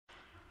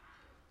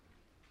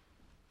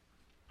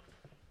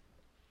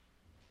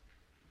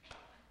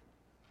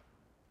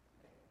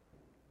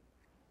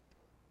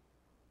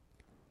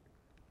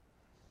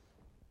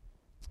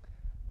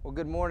Well,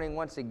 good morning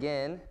once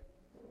again.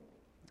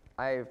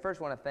 I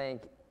first want to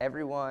thank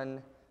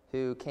everyone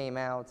who came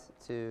out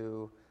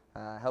to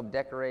help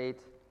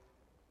decorate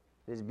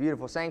this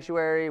beautiful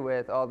sanctuary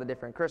with all the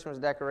different Christmas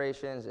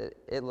decorations.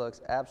 It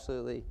looks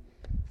absolutely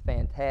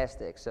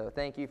fantastic. So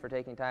thank you for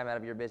taking time out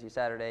of your busy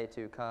Saturday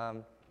to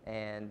come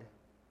and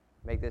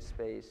make this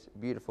space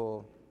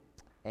beautiful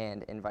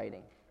and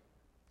inviting.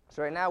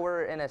 So right now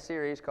we're in a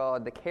series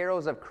called The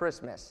Carols of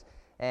Christmas.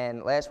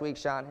 And last week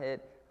Sean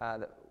hit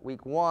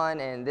week 1,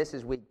 and this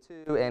is week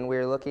 2, and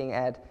we're looking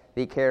at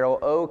the carol,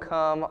 O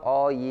Come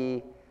All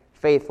Ye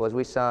Faithful, as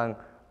we sung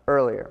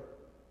earlier.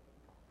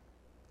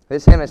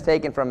 This hymn is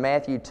taken from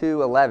Matthew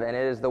 2:11. It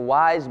is the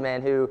wise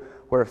men who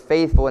were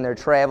faithful in their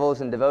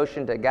travels and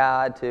devotion to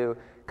God to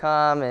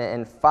come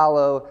and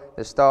follow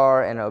the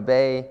star and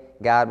obey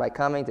God by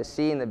coming to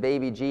see in the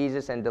baby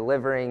Jesus and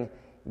delivering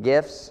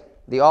gifts.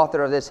 The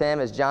author of this hymn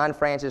is John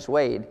Francis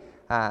Wade.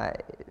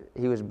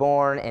 He was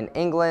born in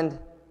England.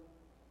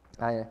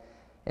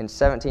 He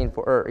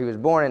was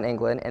born in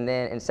England, and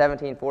then in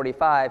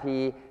 1745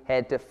 he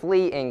had to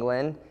flee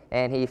England,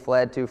 and he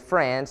fled to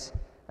France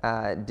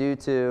due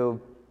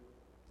to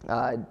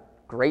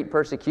great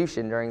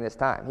persecution during this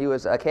time. He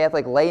was a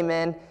Catholic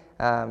layman,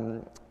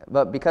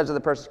 but because of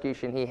the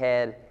persecution, he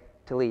had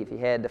to leave. He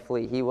had to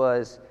flee. He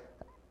was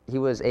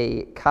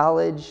a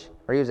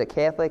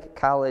Catholic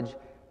college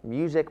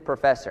music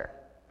professor.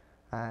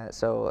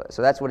 So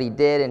that's what he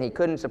did, and he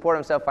couldn't support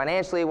himself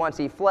financially once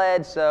he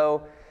fled,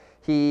 so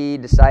he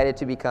decided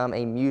to become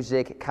a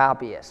music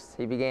copyist.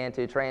 He began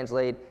to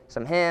translate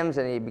some hymns,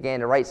 and he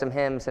began to write some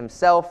hymns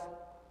himself.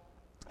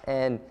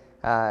 And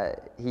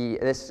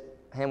this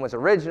hymn was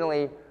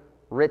originally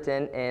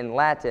written in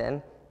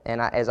Latin,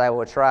 and as I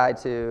will try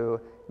to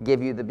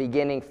give you the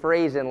beginning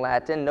phrase in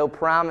Latin, no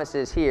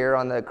promises here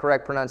on the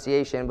correct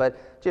pronunciation,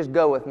 but just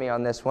go with me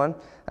on this one.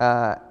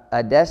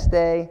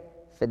 Adeste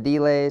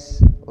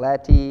fideles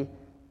lati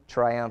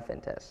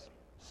triumphantes.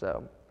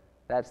 So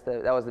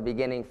that was the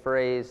beginning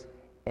phrase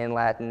in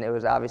Latin. It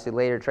was obviously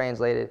later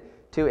translated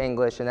to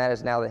English, and that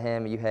is now the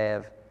hymn you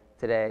have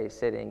today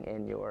sitting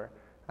in your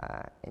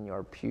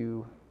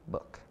pew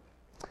book.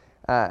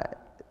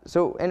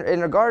 So in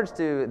regards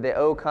to the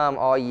O Come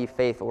All Ye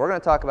Faithful, we're going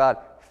to talk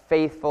about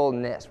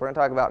faithfulness. We're going to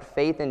talk about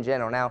faith in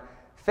general. Now,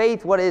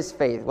 faith, what is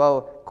faith?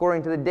 Well,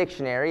 according to the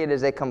dictionary, it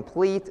is a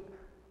complete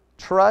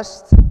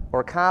trust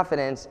or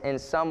confidence in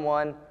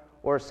someone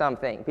or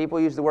something. People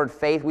use the word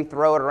faith. We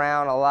throw it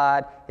around a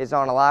lot. It's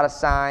on a lot of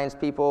signs.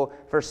 People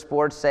for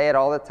sports say it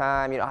all the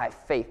time. I have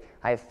faith.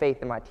 I have faith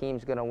that my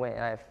team's going to win.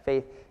 I have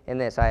faith in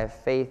this. I have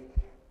faith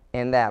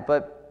in that.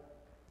 But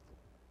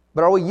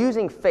are we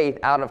using faith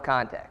out of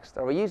context?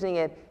 Are we using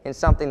it in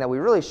something that we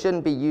really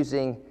shouldn't be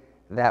using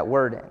that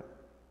word in?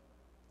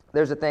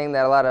 There's a thing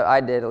that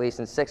I did, at least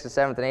in 6th,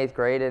 7th, and 8th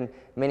grade, and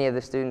many of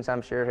the students,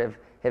 I'm sure,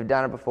 have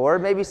done it before.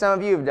 Maybe some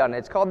of you have done it.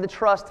 It's called the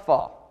trust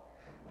fall.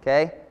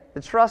 Okay?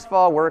 The trust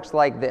fall works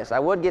like this. I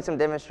would get some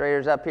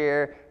demonstrators up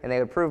here, and they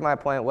would prove my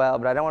point well,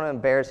 but I don't want to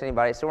embarrass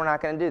anybody, so we're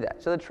not going to do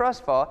that. So the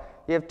trust fall,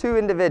 you have two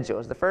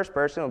individuals. The first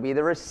person will be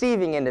the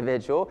receiving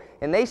individual,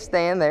 and they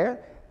stand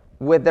there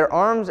with their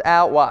arms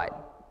out wide,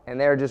 and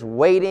they're just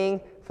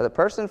waiting for the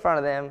person in front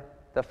of them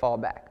to fall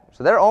back.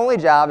 So their only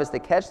job is to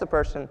catch the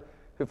person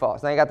who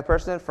falls. Now you got the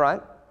person in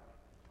front,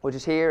 which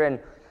is here, and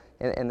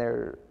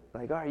they're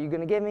like, are you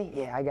going to get me?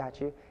 Yeah, I got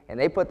you. And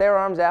they put their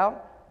arms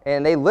out,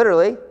 and they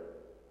literally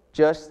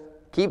just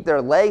keep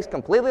their legs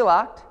completely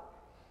locked,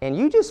 and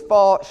you just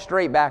fall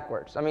straight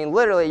backwards. I mean,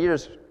 literally, you're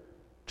just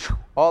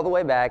all the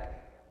way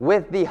back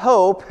with the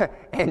hope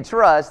and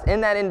trust in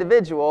that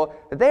individual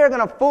that they are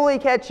going to fully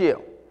catch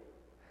you.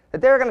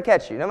 That they're going to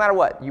catch you, no matter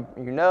what. You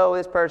know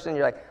this person,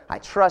 you're like, I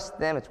trust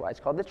them. It's why it's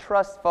called the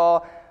trust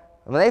fall.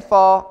 When they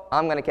fall,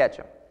 I'm going to catch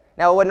them.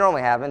 Now, what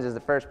normally happens is the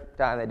first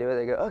time they do it,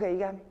 they go, okay, you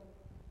got me.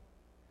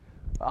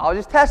 I was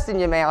just testing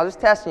you, man. I was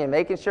just testing you,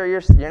 making sure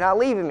you're not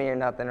leaving me or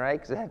nothing,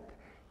 right? Because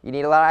you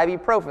need a lot of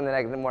ibuprofen the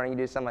next morning. You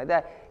do something like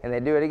that, and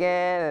they do it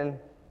again,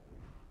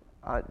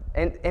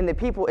 and the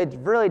people. It's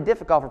really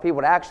difficult for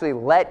people to actually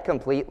let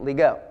completely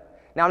go.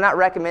 Now, I'm not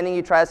recommending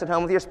you try this at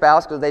home with your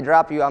spouse because they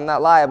drop you. I'm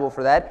not liable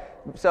for that.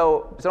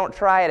 So don't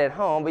try it at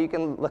home, but you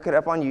can look it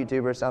up on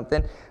YouTube or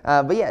something.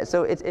 But yeah,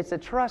 so it's a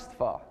trust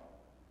fall.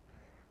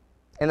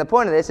 And the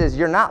point of this is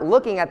you're not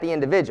looking at the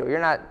individual. You're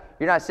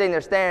not sitting there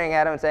staring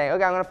at them and saying,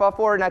 okay, I'm going to fall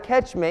forward, now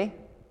catch me.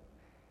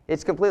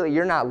 It's completely,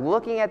 you're not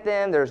looking at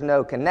them. There's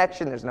no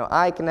connection. There's no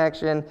eye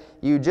connection.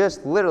 You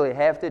just literally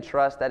have to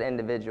trust that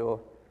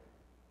individual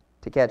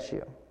to catch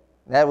you.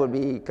 That would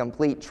be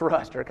complete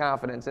trust or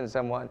confidence in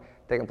someone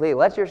to completely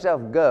let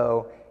yourself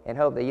go and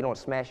hope that you don't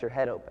smash your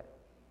head open.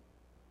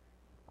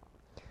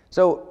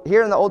 So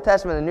here in the Old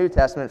Testament and the New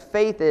Testament,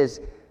 faith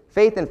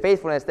and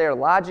faithfulness, they're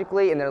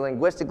logically and they're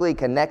linguistically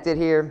connected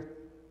here.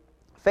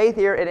 Faith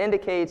here, it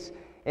indicates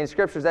in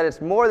Scriptures that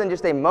it's more than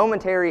just a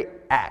momentary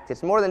act.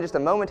 It's more than just a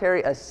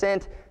momentary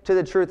assent to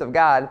the truth of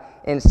God.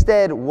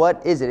 Instead,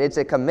 what is it? It's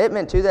a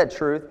commitment to that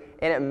truth,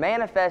 and it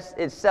manifests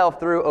itself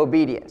through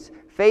obedience.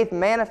 Faith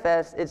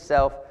manifests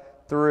itself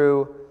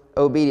through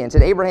obedience.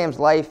 And Abraham's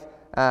life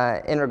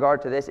in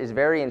regard to this is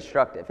very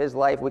instructive. His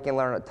life, we can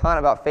learn a ton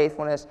about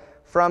faithfulness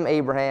from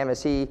Abraham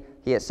as he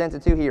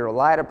assented to, he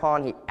relied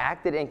upon, he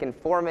acted in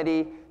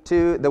conformity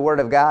to the Word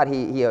of God.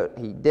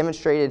 He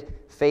demonstrated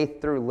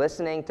faith through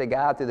listening to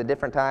God through the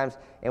different times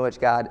in which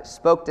God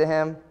spoke to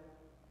him.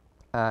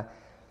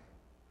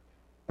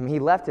 He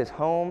left his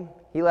home,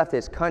 he left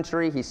his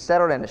country, he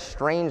settled in a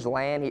strange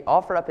land. He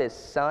offered up his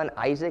son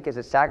Isaac as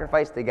a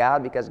sacrifice to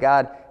God because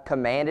God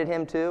commanded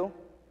him to.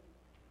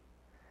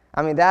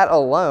 That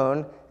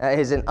alone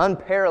is an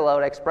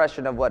unparalleled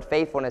expression of what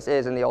faithfulness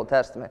is in the Old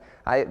Testament.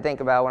 I think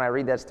about, when I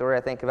read that story,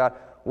 I think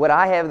about, would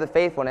I have the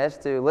faithfulness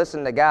to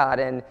listen to God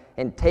and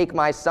take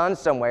my son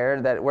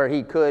somewhere where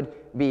he could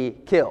be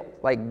killed?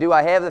 Like, do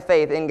I have the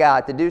faith in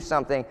God to do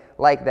something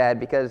like that?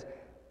 Because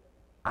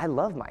I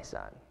love my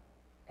son.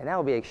 And that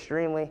would be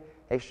extremely,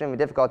 extremely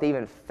difficult to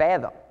even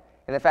fathom.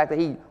 And the fact that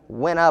he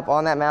went up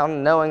on that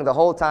mountain knowing the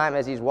whole time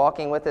as he's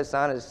walking with his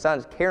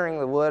son's carrying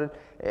the wood,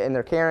 and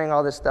they're carrying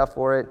all this stuff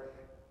for it,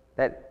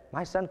 that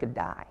my son could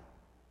die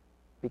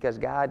because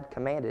God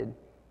commanded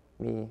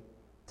me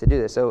to do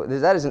this. So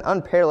that is an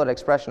unparalleled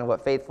expression of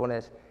what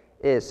faithfulness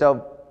is.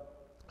 So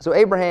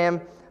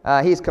Abraham,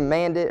 he's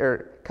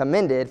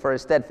commended for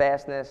his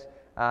steadfastness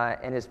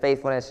and his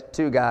faithfulness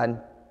to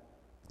God.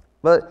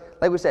 But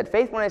like we said,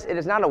 faithfulness, it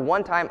is not a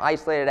one-time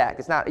isolated act.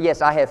 It's not,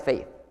 yes, I have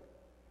faith.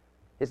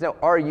 It's no,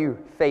 are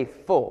you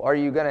faithful? Are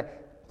you going to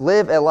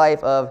live a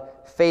life of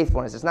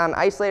faithfulness? It's not an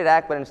isolated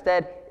act, but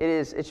instead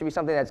it should be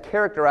something that's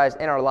characterized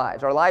in our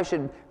lives. Our lives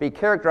should be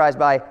characterized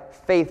by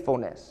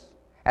faithfulness.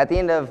 At the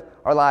end of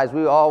our lives,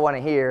 we all want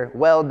to hear,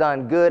 well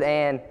done, good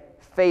and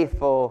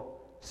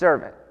faithful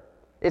servant.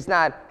 It's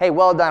not, hey,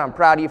 well done, I'm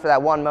proud of you for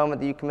that one moment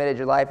that you committed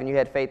your life and you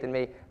had faith in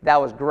me. That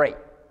was great.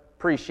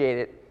 Appreciate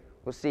it.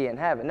 We'll see you in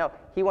heaven. No,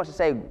 he wants to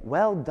say,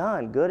 well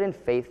done, good and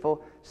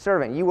faithful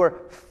servant. You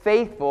were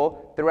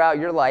faithful throughout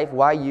your life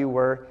while you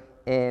were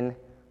in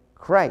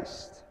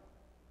Christ.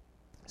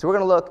 So we're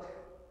going to look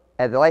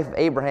at the life of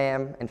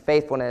Abraham and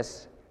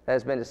faithfulness that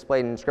has been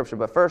displayed in Scripture.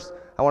 But first,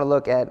 I want to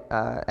look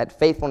at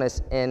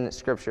faithfulness in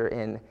Scripture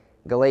in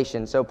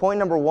Galatians. So point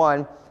number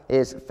 1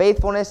 is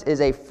faithfulness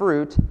is a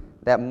fruit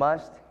that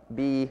must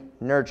be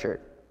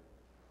nurtured.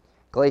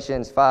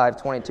 Galatians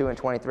 5:22 and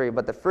 23.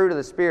 But the fruit of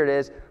the Spirit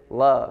is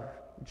love,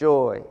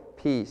 joy,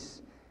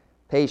 peace,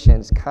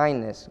 patience,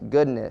 kindness,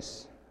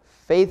 goodness,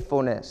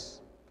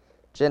 faithfulness,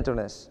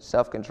 gentleness,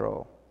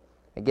 self-control.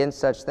 Against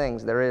such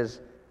things there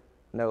is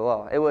no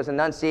law. It was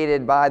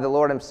enunciated by the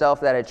Lord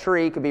himself that a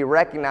tree could be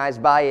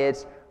recognized by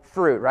its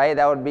fruit, right?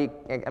 That would be,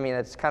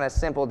 it's kind of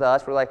simple to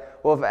us. We're like,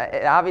 well,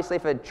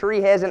 if a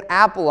tree has an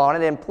apple on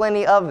it and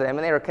plenty of them,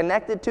 and they are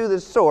connected to the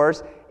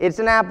source, it's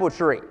an apple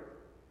tree.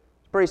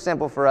 It's pretty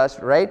simple for us,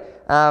 right?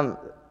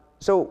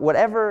 So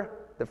whatever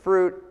the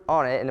fruit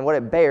on it and what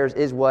it bears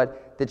is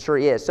what the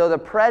tree is. So the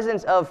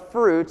presence of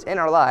fruits in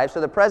our lives,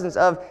 so the presence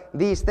of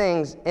these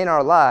things in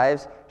our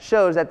lives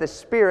shows that the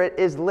Spirit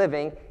is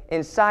living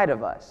inside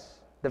of us.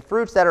 The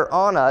fruits that are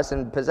on us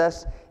and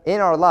possessed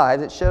in our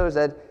lives, it shows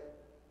that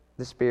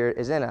the Spirit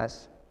is in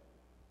us,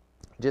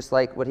 just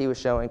like what he was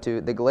showing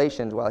to the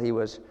Galatians while he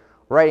was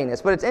writing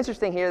this. But it's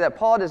interesting here that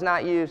Paul does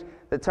not use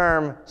the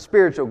term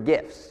spiritual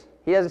gifts.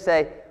 He doesn't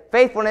say,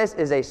 faithfulness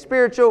is a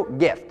spiritual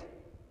gift.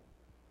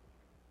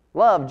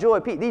 Love, joy,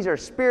 peace, these are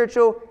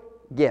spiritual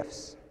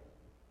gifts.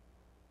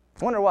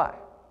 I wonder why.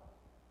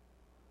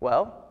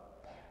 Well,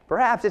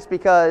 perhaps it's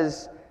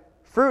because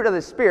fruit of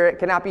the Spirit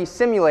cannot be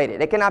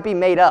simulated. It cannot be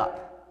made up,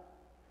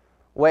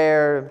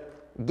 where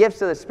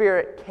gifts of the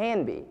Spirit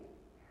can be.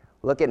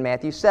 Look at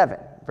Matthew 7,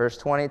 verse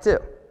 22.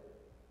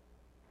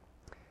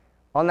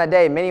 On that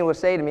day, many will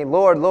say to me,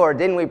 Lord, Lord,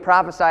 didn't we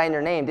prophesy in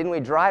your name? Didn't we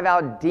drive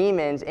out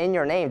demons in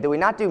your name? Did we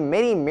not do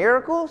many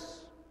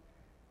miracles?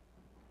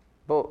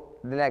 But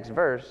the next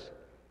verse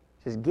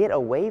says, get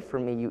away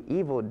from me, you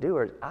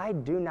evildoers. I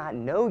do not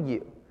know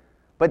you.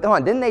 But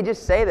didn't they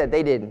just say that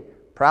they did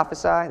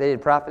prophesy? They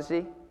did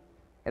prophecy?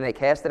 And they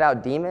casted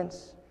out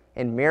demons?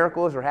 And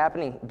miracles were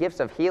happening? Gifts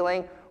of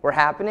healing were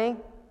happening?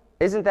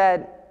 Isn't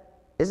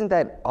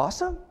that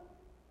awesome?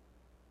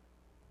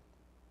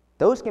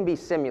 Those can be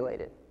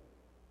simulated.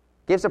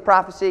 Gifts of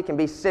prophecy can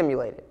be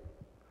simulated.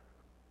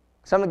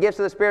 Some of the gifts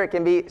of the Spirit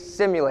can be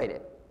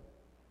simulated.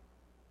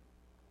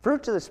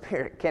 Fruits of the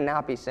Spirit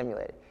cannot be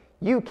simulated.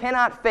 You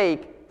cannot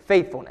fake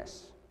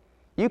faithfulness.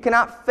 You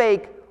cannot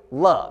fake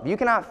love. You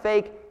cannot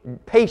fake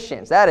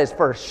patience. That is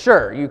for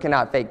sure. You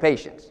cannot fake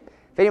patience.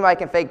 If anybody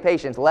can fake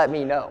patience, let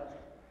me know.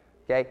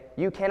 Okay?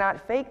 You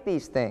cannot fake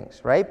these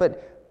things, right?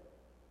 But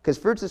because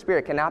fruits of the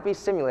Spirit cannot be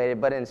simulated,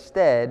 but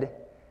instead,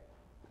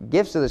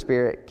 gifts of the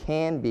Spirit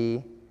can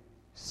be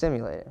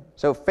simulated.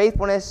 So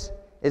faithfulness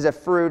is a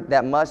fruit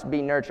that must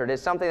be nurtured.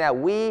 It's something that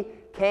we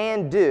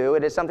can do.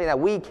 It is something that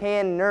we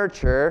can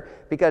nurture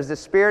because the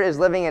Spirit is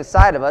living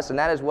inside of us, and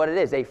that is what it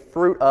is, a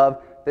fruit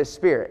of the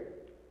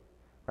Spirit.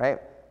 Right?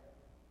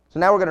 So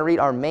now we're going to read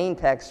our main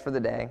text for the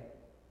day,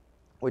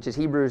 which is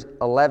Hebrews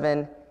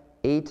 11,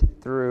 8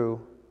 through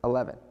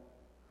 11.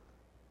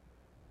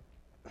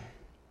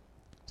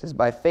 says,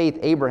 by faith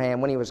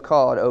Abraham, when he was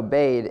called,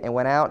 obeyed and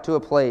went out to a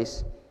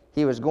place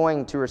he was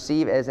going to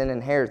receive as an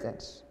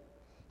inheritance.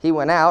 He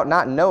went out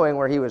not knowing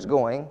where he was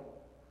going.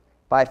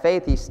 By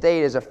faith he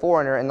stayed as a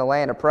foreigner in the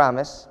land of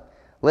promise,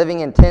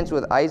 living in tents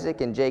with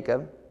Isaac and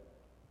Jacob.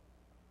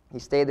 He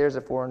stayed there as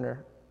a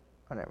foreigner.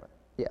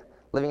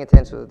 Living in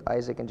tents with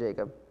Isaac and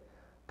Jacob,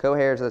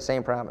 co-heirs of the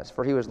same promise.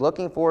 For he was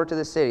looking forward to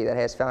the city that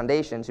has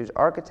foundations, whose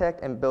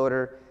architect and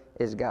builder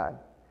is God.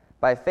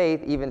 By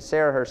faith, even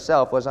Sarah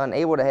herself was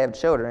unable to have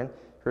children,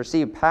 who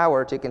received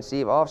power to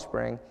conceive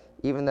offspring,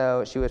 even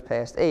though she was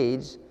past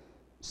age,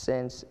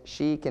 since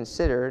she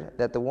considered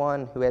that the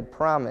one who had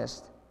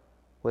promised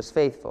was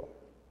faithful.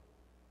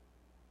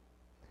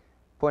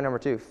 Point number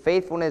 2,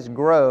 faithfulness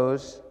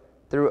grows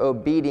through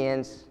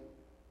obedience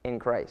in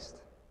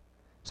Christ.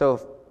 So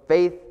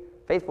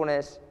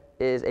faithfulness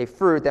is a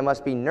fruit that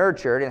must be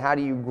nurtured. And how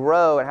do you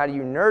grow and how do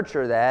you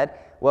nurture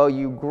that? Well,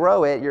 you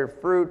grow it, your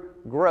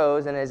fruit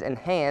grows and is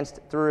enhanced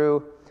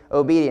through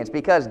obedience.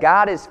 Because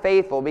God is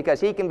faithful, because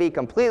he can be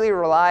completely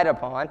relied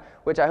upon,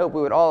 which I hope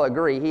we would all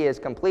agree, he is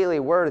completely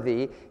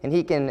worthy and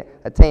he can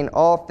attain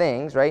all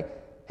things, right?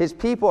 His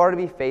people are to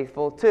be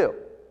faithful too.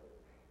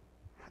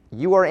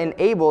 You are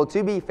enabled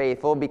to be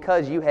faithful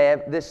because you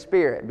have the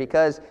Spirit.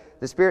 Because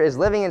the Spirit is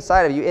living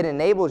inside of you, it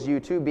enables you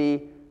to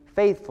be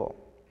faithful.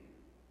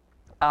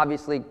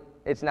 Obviously,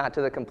 it's not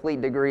to the complete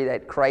degree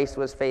that Christ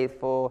was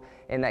faithful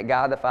and that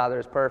God the Father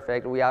is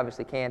perfect. We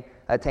obviously can't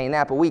attain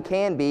that, but we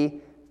can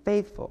be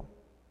faithful.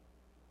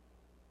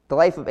 The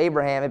life of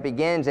Abraham, it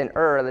begins in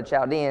Ur of the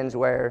Chaldeans,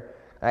 where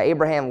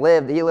Abraham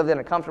lived. He lived in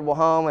a comfortable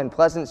home and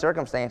pleasant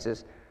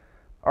circumstances.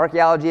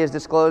 Archaeology has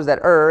disclosed that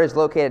Ur is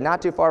located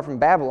not too far from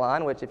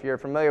Babylon, which, if you're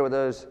familiar with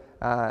those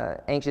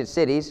ancient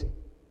cities,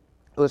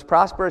 it was a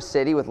prosperous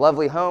city with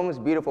lovely homes,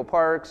 beautiful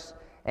parks,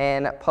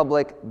 and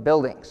public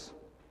buildings.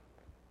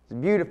 It's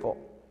beautiful.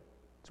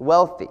 It's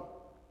wealthy.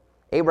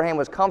 Abraham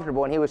was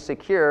comfortable and he was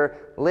secure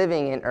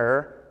living in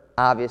Ur,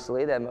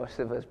 obviously, that most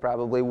of us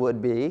probably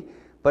would be.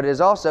 But it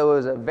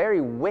was a very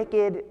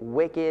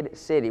wicked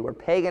city where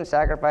pagan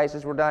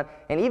sacrifices were done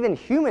and even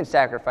human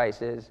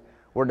sacrifices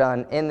were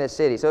done in this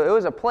city. So it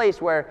was a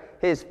place where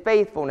his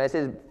faithfulness,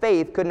 his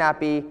faith could not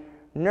be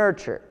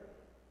nurtured.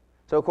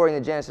 So according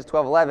to Genesis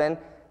 12:11,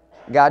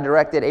 God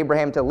directed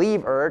Abraham to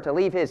leave Ur, to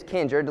leave his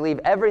kindred, to leave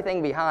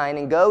everything behind,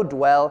 and go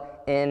dwell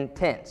in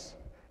tents.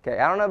 Okay,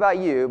 I don't know about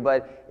you,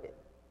 but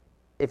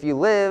if you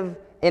live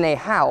in a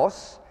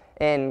house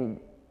and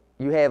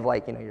you have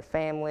your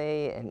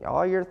family and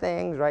all your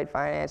things, right,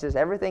 finances,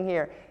 everything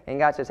here, and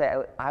God says,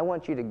 hey, I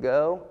want you to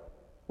go,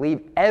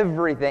 leave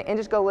everything, and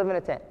just go live in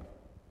a tent.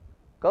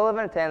 Go live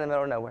in a tent in the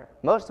middle of nowhere.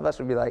 Most of us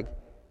would be like,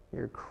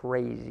 you're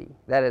crazy.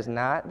 That is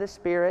not the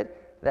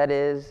Spirit, that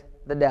is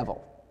the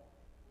devil.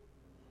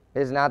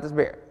 It is not the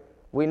Spirit.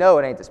 We know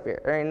it ain't the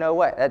Spirit. There ain't no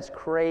way. That's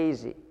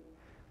crazy,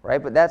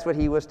 right? But that's what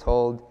he was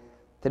told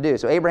to do.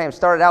 So Abraham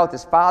started out with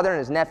his father and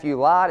his nephew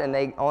Lot, and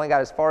they only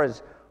got as far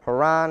as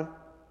Haran.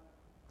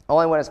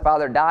 Only when his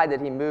father died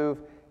did he move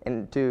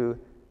into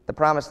the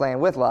promised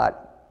land with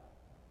Lot.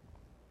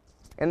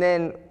 And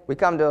then we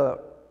come to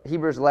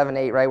Hebrews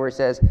 11:8, right, where he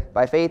says,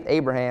 by faith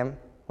Abraham,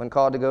 when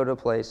called to go to a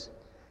place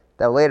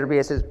that would later be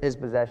his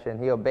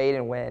possession, he obeyed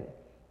and went,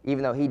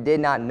 even though he did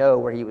not know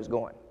where he was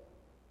going.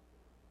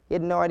 He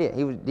had no idea.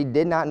 He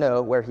did not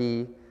know where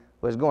he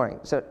was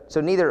going.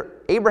 So neither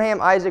Abraham,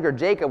 Isaac, or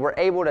Jacob were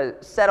able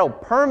to settle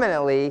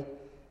permanently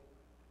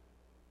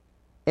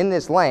in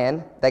this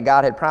land that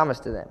God had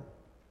promised to them.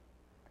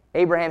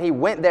 Abraham, he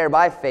went there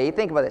by faith.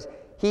 Think about this.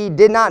 He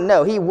did not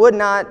know. He would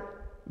not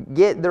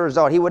get the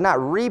result. He would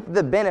not reap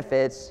the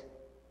benefits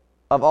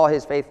of all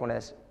his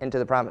faithfulness into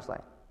the promised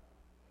land.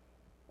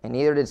 And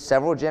neither did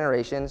several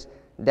generations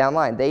down the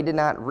line. They did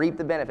not reap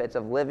the benefits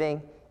of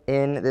living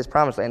in this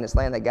promised land, this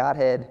land that God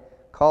had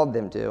called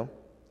them to.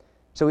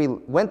 So he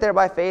went there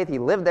by faith, he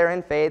lived there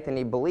in faith, and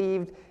he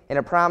believed in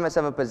a promise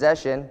of a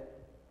possession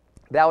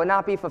that would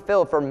not be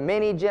fulfilled for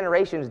many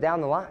generations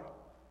down the line.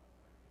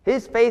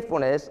 His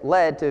faithfulness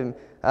led to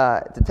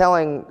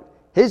telling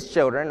his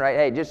children, right,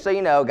 hey, just so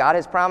you know, God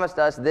has promised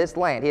us this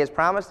land. He has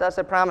promised us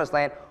a promised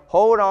land.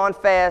 Hold on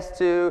fast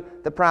to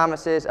the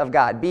promises of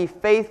God. Be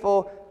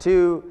faithful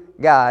to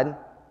God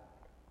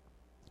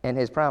and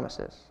his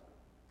promises.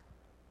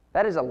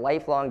 That is a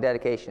lifelong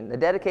dedication, the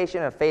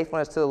dedication of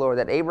faithfulness to the Lord,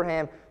 that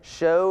Abraham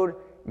showed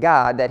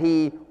God that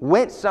he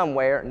went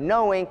somewhere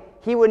knowing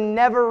he would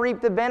never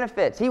reap the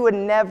benefits. He would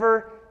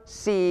never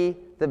see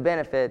the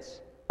benefits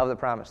of the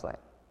promised land.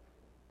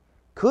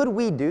 Could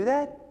we do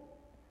that?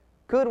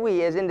 Could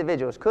we as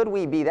individuals, could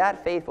we be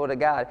that faithful to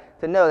God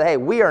to know that, hey,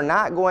 we are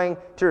not going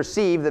to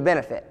receive the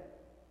benefit?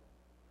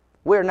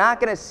 We're not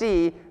going to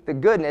see the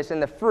goodness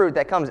and the fruit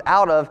that comes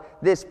out of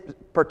this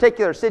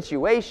particular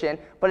situation,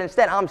 but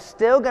instead I'm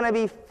still going to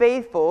be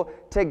faithful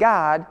to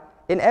God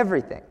in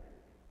everything.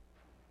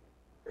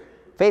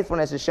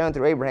 Faithfulness is shown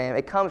through Abraham.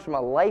 It comes from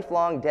a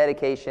lifelong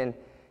dedication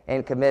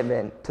and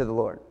commitment to the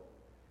Lord.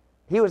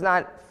 He was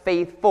not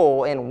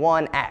faithful in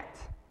one act.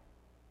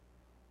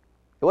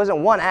 It wasn't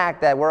one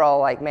act that we're all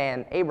like,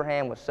 man,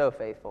 Abraham was so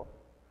faithful.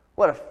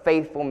 What a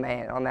faithful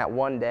man on that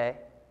one day.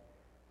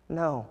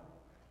 No.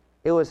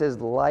 It was his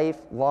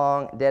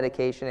lifelong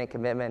dedication and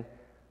commitment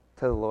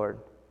to the Lord.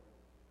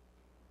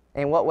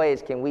 In what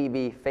ways can we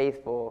be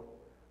faithful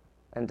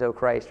until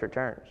Christ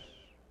returns?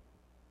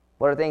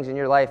 What are things in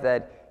your life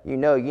that you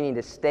know you need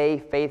to stay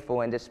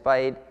faithful in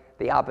despite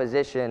the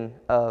opposition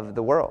of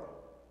the world?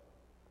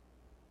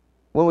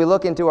 When we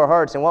look into our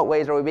hearts, in what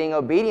ways are we being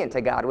obedient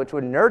to God, which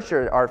would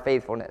nurture our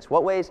faithfulness?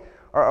 What ways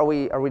are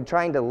we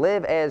trying to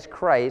live as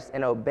Christ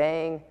and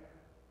obeying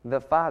the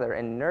Father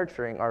and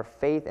nurturing our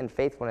faith and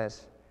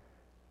faithfulness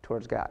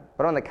towards God?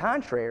 But on the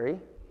contrary,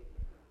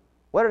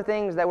 what are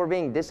things that we're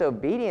being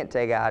disobedient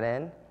to God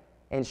in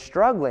and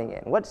struggling in?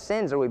 What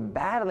sins are we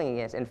battling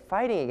against and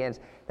fighting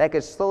against that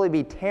could slowly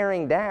be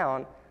tearing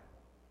down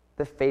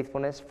the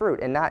faithfulness fruit?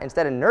 And not,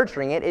 instead of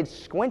nurturing it,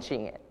 it's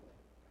squinching it.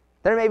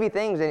 There may be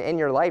things in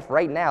your life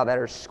right now that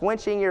are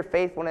squinching your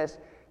faithfulness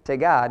to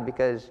God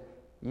because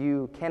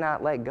you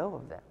cannot let go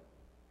of them.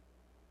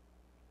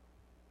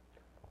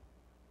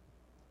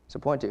 So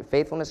point 2,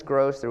 faithfulness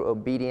grows through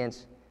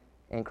obedience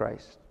in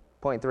Christ.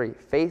 Point 3,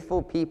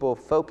 faithful people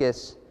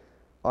focus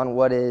on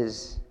what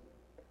is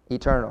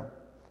eternal.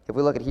 If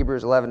we look at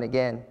Hebrews 11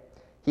 again,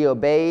 he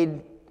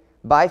obeyed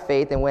by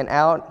faith and went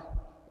out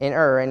in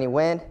Ur, and he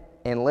went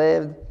and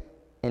lived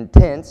in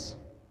tents.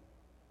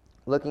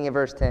 Looking at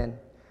verse 10,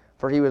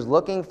 for he was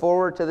looking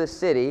forward to the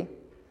city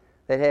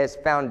that has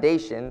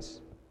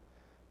foundations,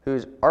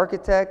 whose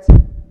architect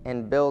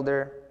and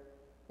builder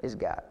is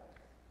God.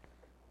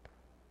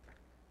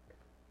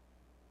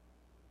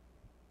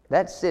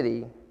 That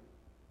city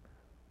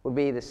would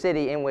be the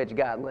city in which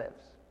God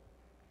lives,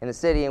 and the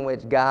city in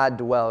which God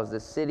dwells, the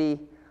city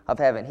of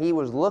heaven. He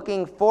was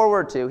looking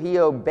forward to, he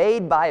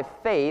obeyed by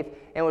faith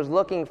and was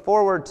looking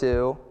forward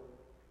to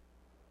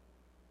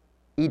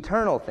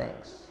eternal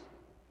things.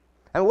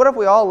 And what if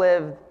we all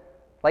lived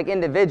like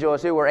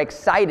individuals who were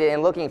excited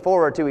and looking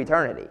forward to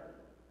eternity?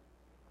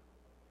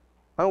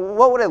 I mean,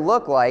 what would it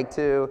look like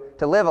to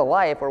live a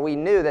life where we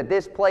knew that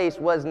this place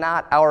was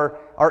not our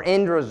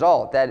end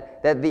result,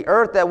 that the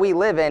earth that we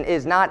live in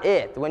is not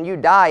it? When you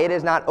die, it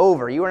is not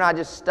over. You are not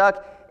just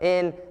stuck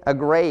in a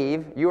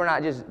grave. You are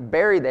not just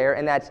buried there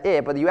and that's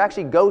it, but you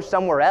actually go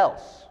somewhere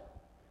else.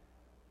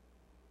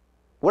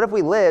 What if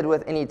we lived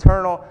with an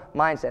eternal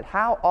mindset?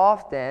 How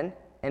often,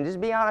 and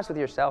just be honest with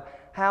yourself,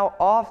 how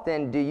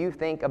often do you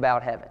think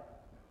about heaven?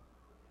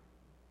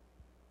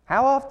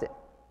 How often?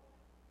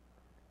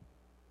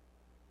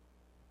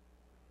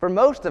 For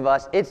most of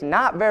us, it's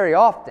not very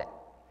often,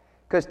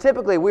 because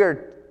typically we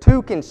are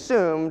too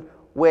consumed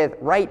with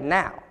right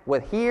now,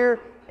 with here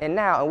and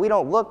now, and we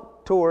don't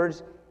look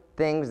towards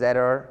things that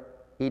are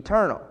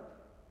eternal.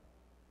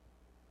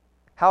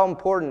 How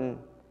important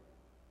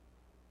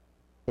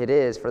it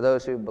is for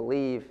those who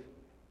believe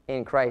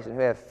in Christ and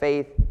who have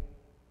faith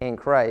in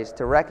Christ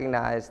to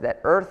recognize that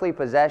earthly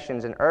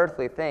possessions and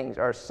earthly things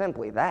are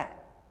simply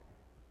that.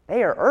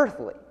 They are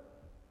earthly.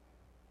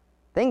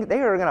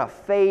 They are going to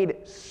fade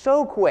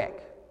so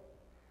quick.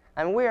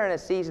 I mean, we are in a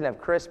season of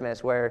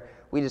Christmas where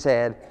we just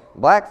had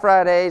Black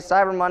Friday,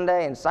 Cyber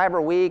Monday, and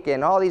Cyber Week,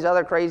 and all these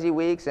other crazy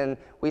weeks, and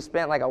we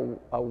spent like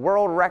a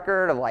world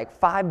record of like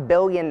 $5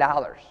 billion.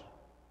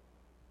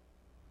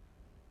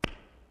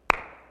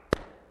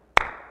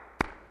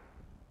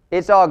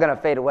 It's all going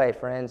to fade away,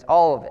 friends.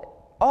 All of it.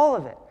 All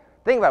of it.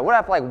 Think about it.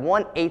 What if like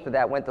 1/8 of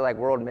that went to like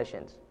world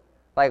missions?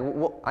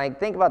 Like,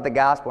 think about the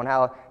gospel and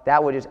how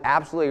that would just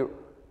absolutely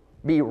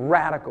be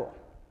radical,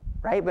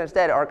 right? But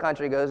instead, our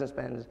country goes and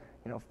spends,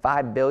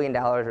 $5 billion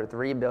or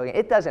 $3 billion.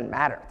 It doesn't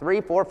matter. 3,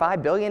 4,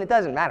 5 billion, it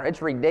doesn't matter.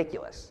 It's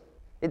ridiculous.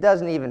 It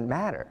doesn't even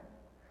matter.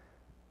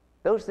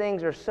 Those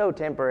things are so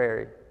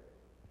temporary.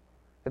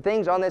 The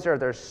things on this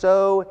earth are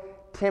so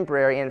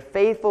temporary, and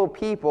faithful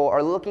people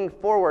are looking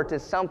forward to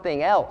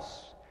something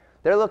else.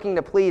 They're looking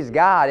to please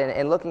God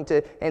and looking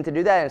to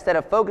do that instead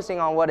of focusing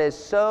on what is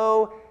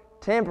so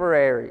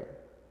temporary.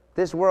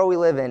 This world we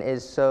live in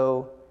is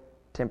so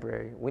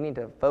temporary. We need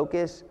to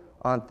focus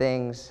on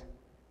things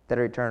that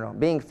are eternal.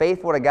 Being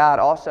faithful to God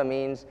also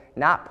means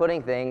not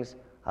putting things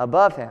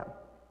above Him.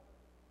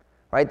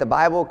 Right? The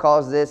Bible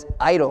calls this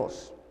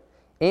idols.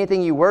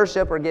 Anything you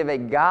worship or give a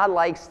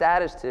God-like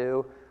status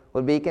to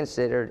would be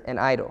considered an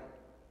idol.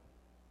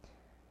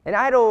 An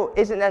idol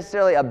isn't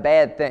necessarily a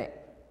bad thing,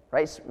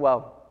 right?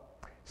 Well,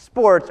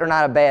 sports are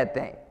not a bad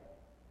thing.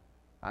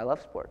 I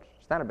love sports.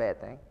 It's not a bad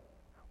thing.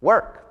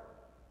 Work,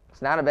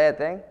 it's not a bad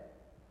thing.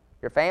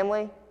 Your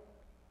family,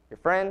 your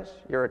friends,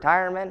 your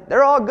retirement,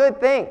 they're all good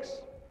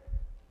things.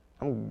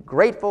 I'm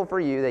grateful for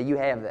you that you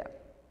have them.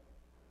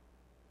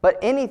 But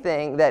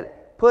anything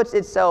that puts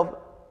itself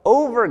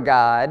over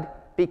God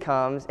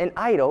becomes an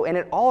idol, and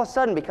it all of a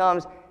sudden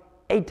becomes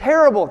a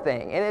terrible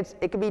thing. And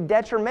it can be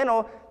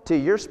detrimental to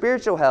your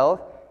spiritual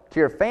health, to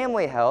your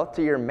family health,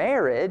 to your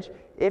marriage,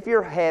 if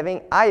you're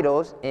having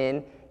idols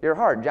in your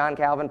heart. John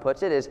Calvin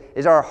puts it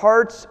is our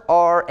hearts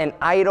are an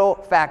idol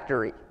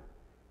factory.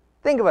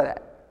 Think about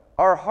that.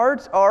 Our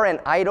hearts are an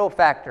idol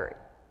factory.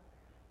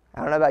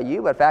 I don't know about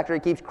you, but factory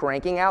keeps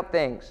cranking out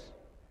things.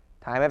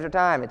 Time after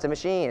time, it's a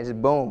machine. It's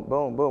just boom,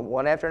 boom, boom,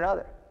 one after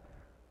another.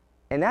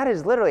 And that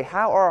is literally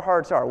how our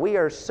hearts are. We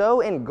are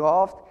so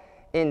engulfed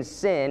in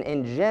sin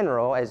in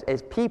general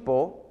as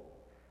people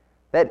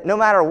that no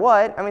matter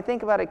what, I mean,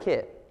 think about a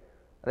kid.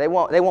 They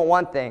want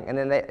one thing, and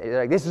then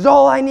they're like, this is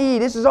all I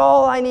need, this is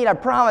all I need, I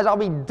promise, I'll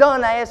be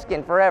done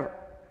asking forever.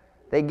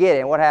 They get it,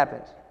 and what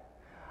happens?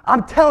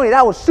 I'm telling you,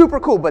 that was super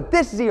cool, but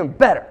this is even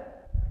better.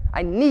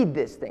 I need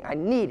this thing, I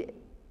need it.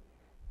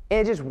 And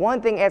it's just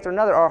one thing after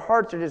another. Our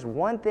hearts are just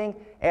one thing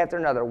after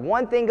another.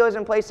 One thing goes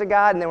in place of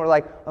God, and then we're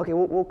like, okay,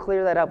 we'll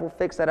clear that up, we'll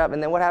fix that up,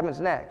 and then what happens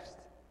next?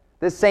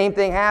 The same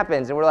thing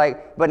happens, and we're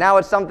like, but now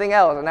it's something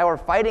else, and now we're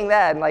fighting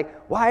that, and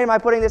like, why am I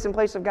putting this in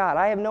place of God?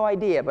 I have no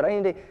idea, but I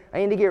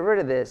need to get rid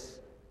of this.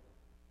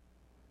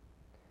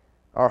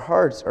 Our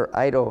hearts are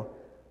idol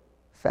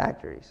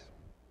factories.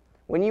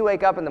 When you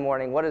wake up in the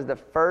morning, what is the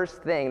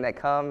first thing that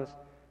comes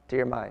to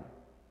your mind?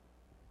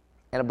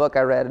 In a book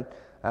I read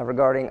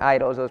regarding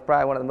idols, it was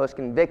probably one of the most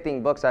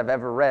convicting books I've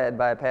ever read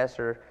by a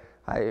pastor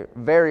I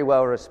very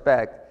well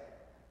respect.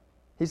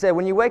 He said,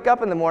 when you wake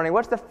up in the morning,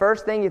 what's the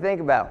first thing you think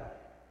about?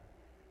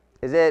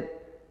 Is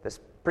it the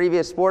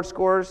previous sports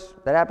scores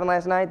that happened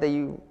last night that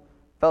you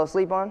fell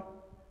asleep on?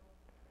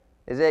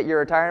 Is it your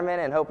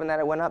retirement and hoping that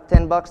it went up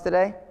 $10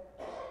 today?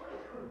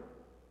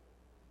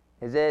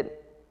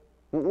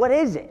 What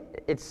is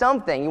it? It's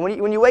something.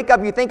 When you wake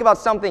up, you think about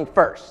something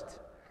first,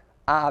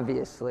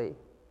 obviously.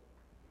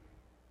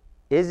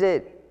 Is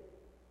it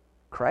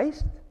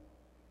Christ?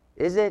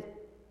 Is it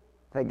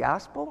the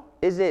gospel?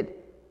 Is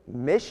it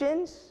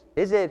missions?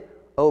 Is it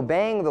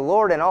obeying the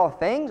Lord in all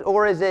things?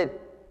 Or is it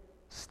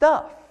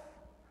stuff?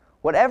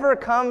 Whatever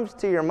comes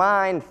to your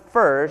mind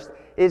first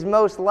is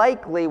most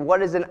likely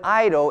what is an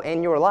idol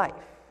in your life.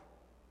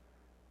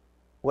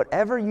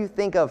 Whatever you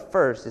think of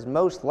first is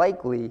most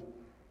likely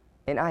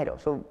an idol.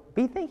 So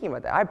be thinking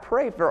about that. I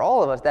pray for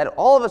all of us that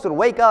all of us would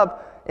wake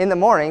up in the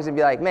mornings and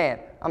be like, man,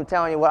 I'm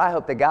telling you what, I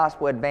hope the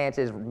gospel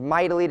advances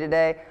mightily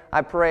today.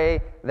 I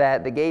pray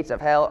that the gates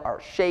of hell are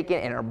shaken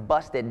and are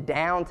busted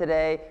down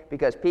today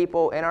because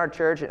people in our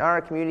church, in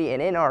our community,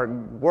 and in our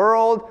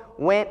world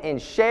went and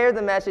shared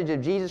the message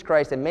of Jesus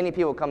Christ and many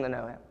people come to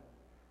know Him.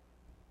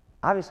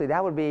 Obviously,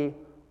 that would be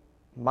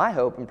my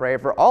hope and prayer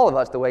for all of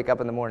us to wake up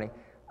in the morning.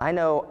 I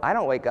know I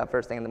don't wake up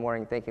first thing in the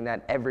morning thinking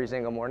that every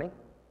single morning,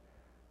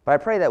 but I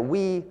pray that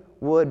we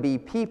would be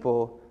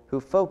people who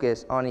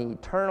focus on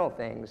eternal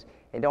things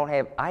and don't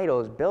have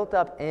idols built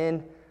up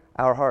in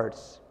our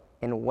hearts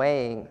and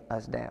weighing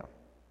us down.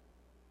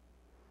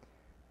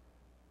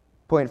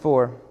 Point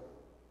 4,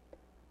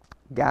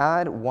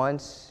 God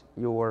wants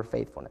your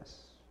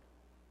faithfulness.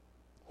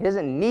 He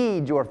doesn't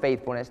need your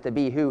faithfulness to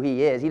be who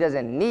He is. He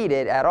doesn't need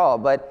it at all,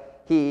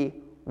 but He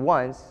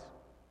wants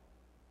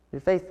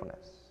your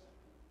faithfulness.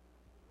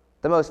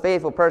 The most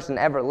faithful person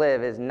to ever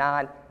live is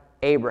not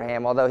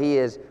Abraham, although he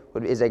is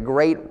a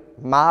great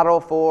model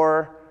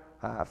for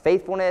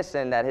faithfulness,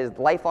 and that his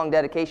lifelong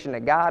dedication to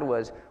God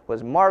was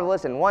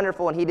marvelous and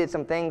wonderful, and he did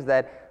some things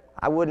that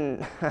I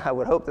would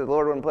hope that the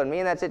Lord wouldn't put me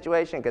in that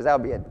situation, because that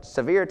would be a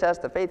severe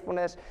test of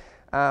faithfulness.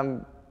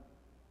 And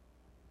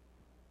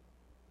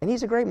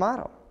he's a great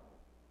model.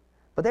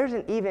 But there's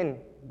an even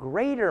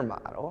greater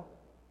model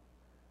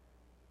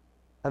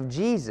of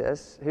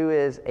Jesus, who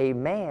is a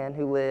man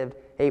who lived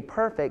a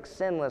perfect,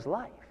 sinless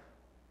life,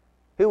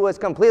 who was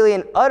completely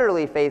and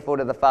utterly faithful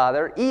to the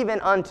Father,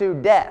 even unto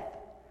death.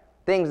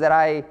 Things that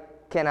I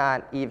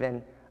cannot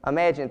even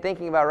imagine.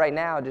 Thinking about right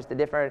now, just the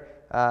different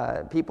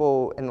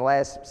people in the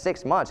last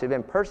 6 months who've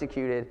been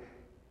persecuted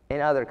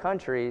in other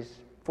countries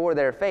for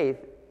their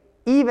faith,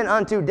 even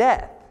unto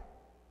death.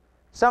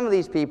 Some of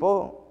these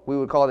people, we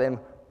would call them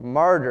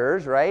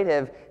martyrs, right,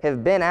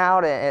 have been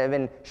out and have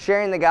been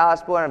sharing the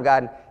gospel and have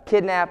gotten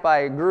kidnapped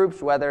by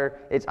groups, whether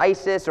it's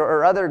ISIS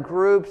or other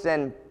groups,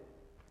 and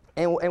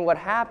what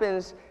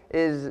happens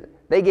is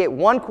they get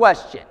one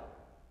question.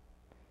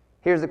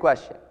 Here's the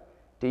question.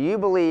 Do you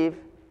believe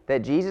that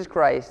Jesus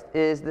Christ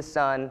is the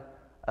Son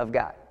of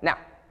God? Now,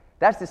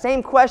 that's the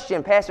same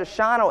question Pastor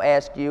Sean will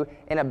ask you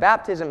in a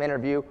baptism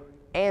interview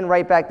and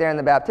right back there in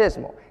the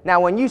baptismal. Now,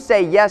 when you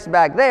say yes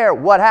back there,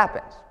 what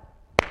happens?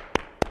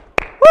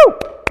 Woo!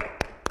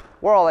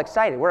 We're all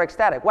excited. We're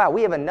ecstatic. Wow,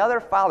 we have another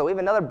follower. We have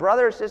another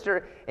brother or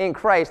sister in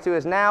Christ who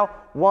is now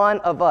one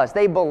of us.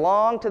 They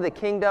belong to the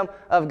kingdom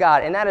of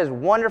God, and that is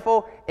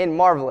wonderful and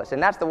marvelous.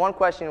 And that's the one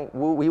question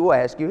we will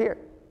ask you here.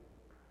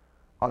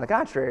 On the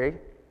contrary,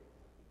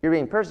 you're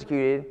being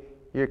persecuted,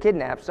 you're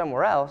kidnapped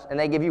somewhere else, and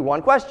they give you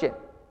one question.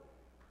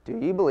 Do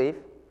you believe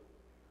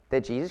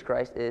that Jesus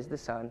Christ is the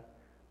Son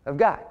of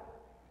God?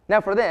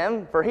 Now for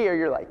them, for here,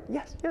 you're like,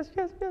 yes, yes,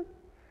 yes, yes.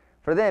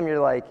 For them,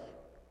 you're like,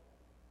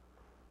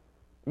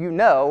 you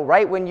know,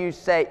 right when you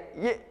say,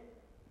 yeah,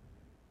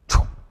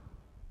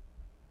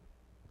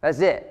 that's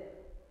it.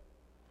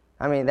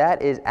 I mean,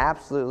 that is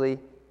absolutely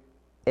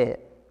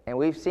it. And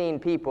we've seen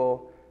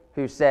people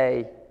who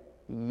say,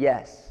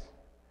 yes,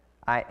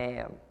 I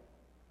am.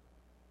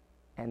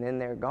 And then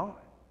they're gone.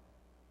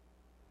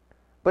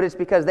 But it's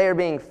because they are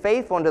being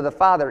faithful unto the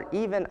Father,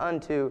 even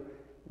unto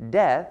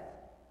death,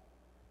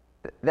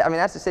 I mean,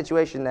 that's the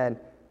situation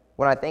that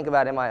when I think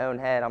about it in my own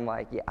head, I'm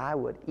like, yeah, I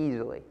would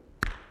easily.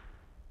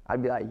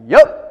 I'd be like,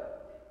 yup.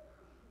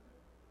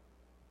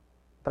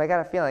 But I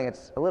got a feeling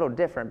it's a little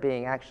different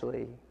being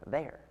actually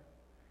there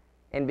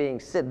and being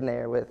sitting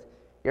there with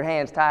your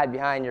hands tied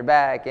behind your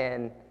back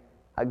and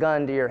a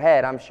gun to your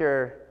head. I'm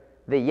sure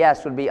the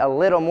yes would be a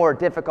little more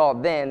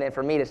difficult then than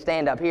for me to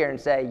stand up here and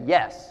say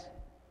yes.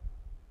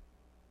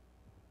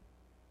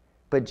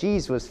 But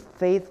Jesus was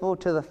faithful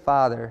to the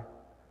Father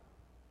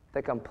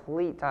the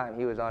complete time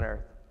he was on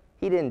earth.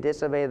 He didn't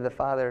disobey the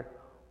Father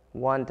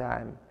one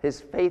time.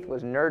 His faith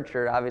was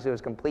nurtured. Obviously, it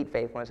was complete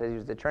faithfulness as he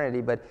was the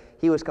Trinity, but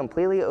he was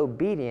completely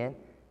obedient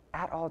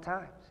at all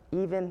times,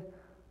 even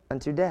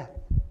unto death.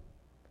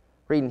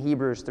 Reading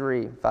Hebrews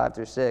 3, 5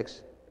 through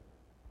 6.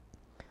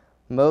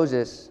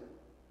 Moses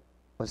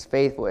was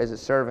faithful as a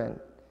servant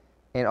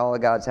in all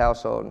of God's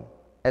household,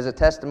 as a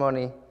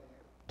testimony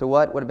to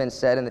what would have been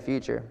said in the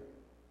future.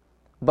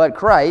 But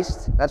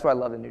Christ, that's why I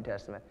love the New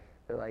Testament.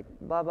 They're like,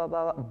 blah, blah,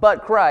 blah, blah.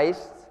 But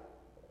Christ,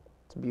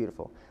 it's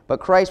beautiful. But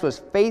Christ was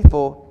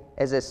faithful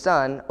as a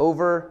son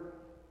over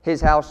his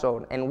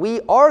household. And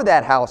we are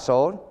that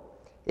household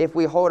if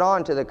we hold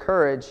on to the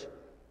courage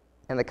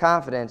and the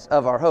confidence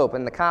of our hope.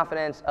 And the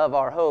confidence of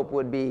our hope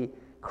would be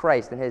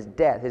Christ and his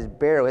death, his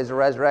burial, his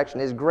resurrection,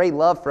 his great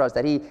love for us,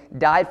 that he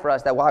died for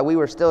us, that while we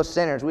were still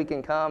sinners, we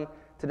can come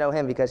to know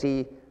him because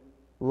he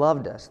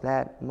loved us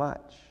that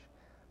much.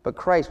 But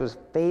Christ was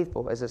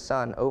faithful as a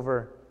son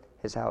over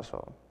his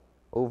household,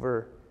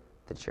 over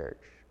the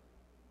church.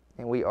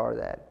 And we are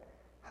that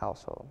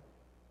household.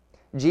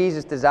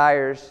 Jesus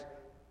desires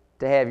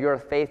to have your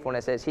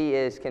faithfulness as he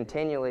is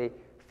continually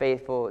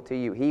faithful to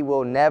you. He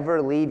will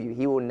never leave you.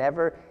 He will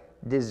never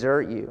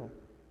desert you.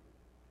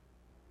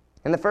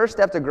 And the first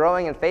step to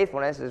growing in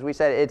faithfulness, as we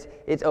said,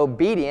 it's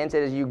obedience.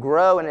 It is you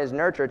grow and it is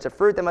nurtured. It's a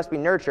fruit that must be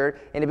nurtured.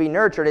 And to be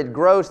nurtured, it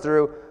grows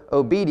through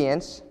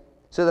obedience.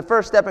 So the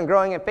first step in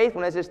growing in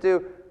faithfulness is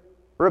to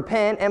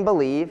repent and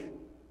believe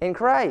in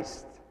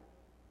Christ.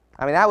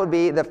 I mean, that would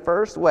be the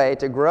first way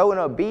to grow in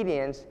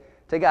obedience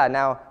to God.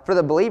 Now, for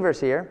the believers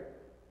here,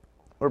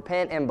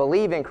 repent and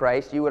believe in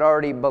Christ. You would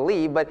already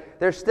believe, but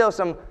there's still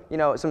some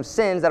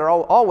sins that are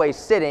always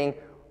sitting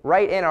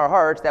right in our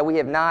hearts that we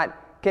have not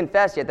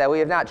confessed yet, that we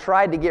have not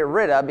tried to get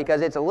rid of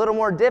because it's a little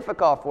more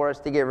difficult for us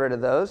to get rid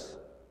of those.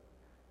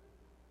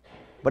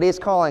 But he is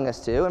calling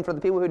us to. And for the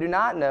people who do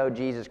not know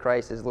Jesus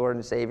Christ as Lord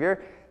and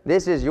Savior,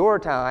 this is your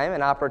time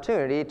and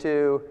opportunity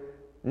to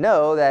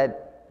know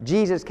that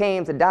Jesus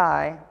came to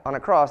die on a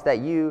cross that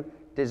you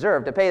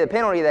deserve, to pay the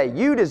penalty that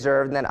you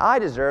deserve and that I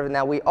deserve and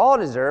that we all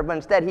deserve, but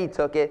instead he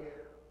took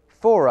it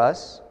for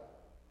us.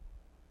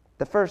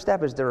 The first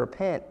step is to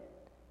repent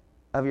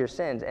of your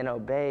sins and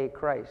obey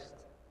Christ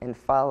and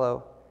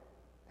follow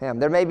him.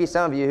 There may be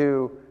some of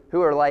you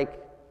who are like,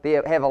 they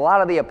have a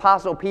lot of the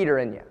Apostle Peter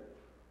in you,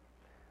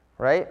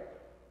 right?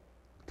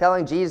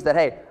 Telling Jesus that,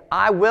 hey,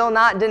 I will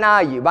not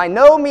deny you. By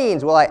no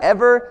means will I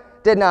ever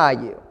deny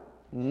you.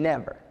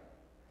 Never.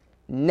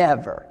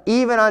 Never.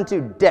 Even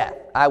unto death,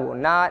 I will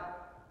not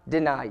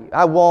deny you.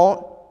 I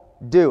won't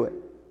do it.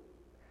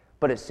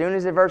 But as soon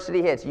as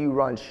adversity hits, you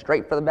run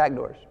straight for the back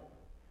doors.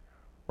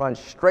 Run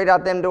straight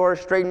out them doors,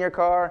 straight in your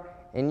car,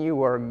 and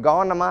you are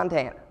gone to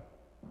Montana.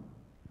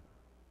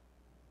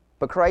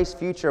 But Christ's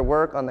future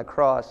work on the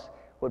cross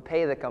would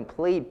pay the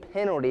complete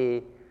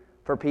penalty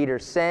for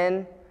Peter's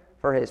sin,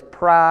 for his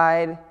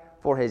pride,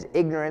 for his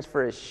ignorance,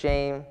 for his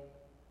shame.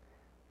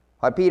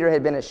 While Peter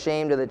had been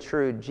ashamed of the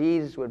truth,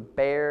 Jesus would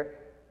bear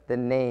the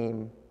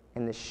name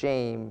and the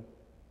shame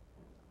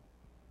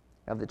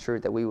of the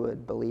truth that we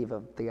would believe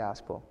of the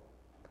gospel.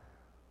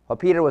 While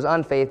Peter was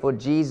unfaithful,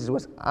 Jesus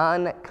was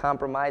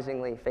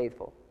uncompromisingly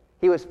faithful.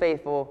 He was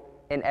faithful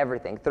in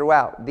everything.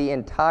 Throughout the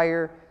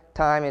entire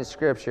time in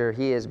Scripture,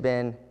 he has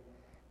been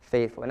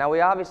faithful. Now,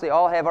 we obviously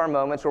all have our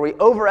moments where we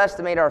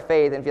overestimate our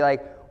faith and feel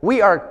like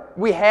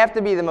we have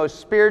to be the most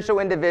spiritual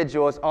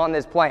individuals on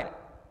this planet.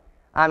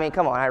 I mean,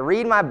 come on, I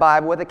read my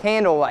Bible with a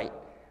candlelight.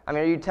 I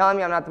mean, are you telling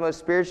me I'm not the most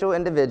spiritual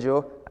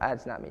individual?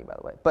 That's not me, by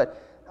the way.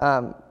 But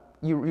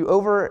you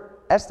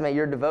overestimate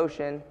your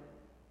devotion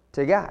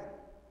to God.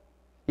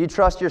 You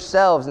trust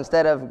yourselves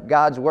instead of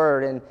God's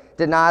word and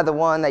deny the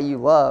one that you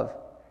love.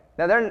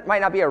 Now, there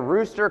might not be a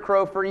rooster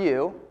crow for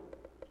you,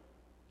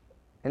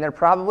 and there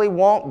probably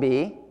won't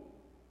be,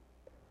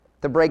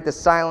 to break the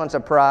silence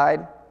of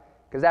pride,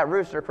 because that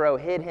rooster crow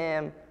hit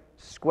him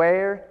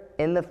square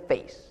in the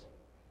face.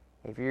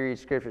 If you read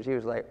scriptures, he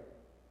was like,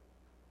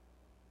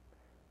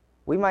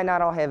 we might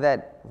not all have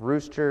that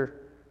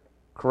rooster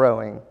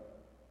crowing,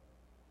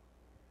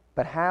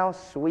 but how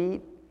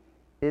sweet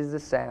is the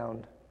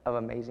sound of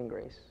Amazing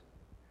Grace.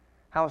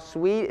 How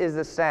sweet is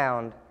the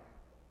sound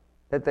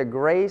that the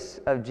grace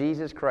of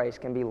Jesus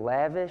Christ can be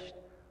lavished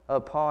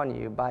upon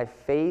you by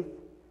faith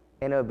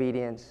and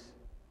obedience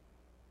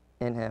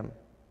in him.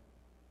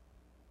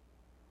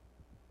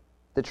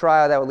 The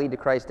trial that would lead to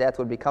Christ's death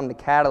would become the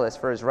catalyst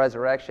for his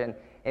resurrection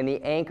and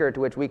the anchor to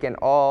which we can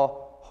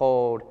all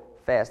hold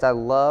fast. I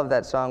love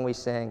that song we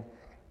sing,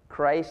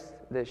 Christ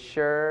the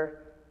sure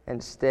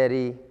and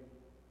steady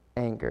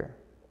anger.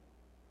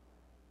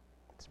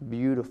 It's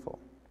beautiful.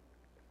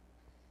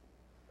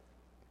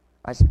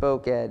 I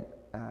spoke at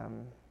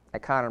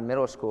Connor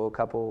Middle School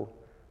probably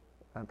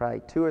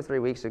 2 or 3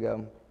 weeks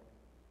ago,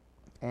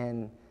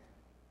 and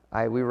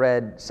we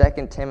read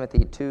 2 Timothy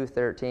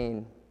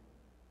 2:13.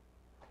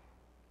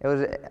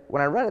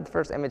 When I read it the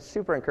first time, it's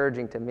super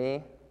encouraging to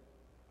me,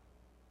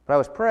 but I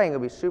was praying it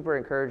would be super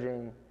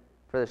encouraging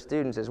for the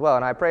students as well,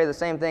 and I pray the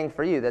same thing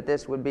for you, that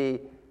this would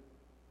be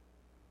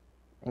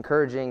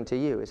encouraging to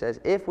you. It says,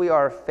 if we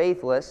are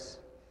faithless,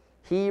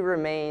 he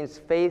remains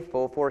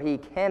faithful, for he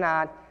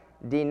cannot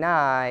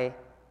deny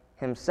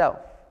himself.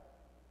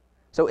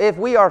 So if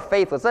we are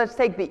faithless, let's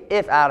take the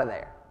if out of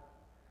there,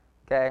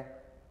 okay?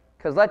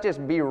 Because let's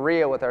just be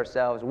real with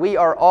ourselves. We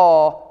are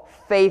all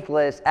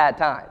faithless at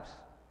times.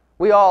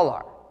 We all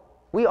are.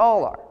 We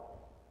all are.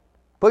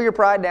 Put your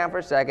pride down for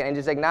a second and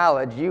just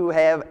acknowledge you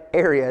have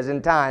areas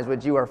and times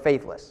which you are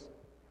faithless.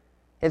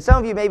 And some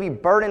of you may be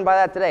burdened by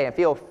that today and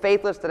feel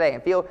faithless today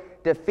and feel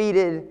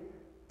defeated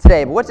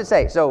today. But what's it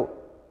say? So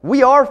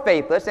we are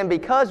faithless, and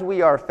because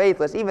we are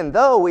faithless, even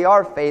though we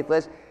are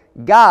faithless,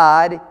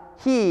 God,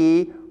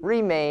 He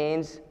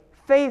remains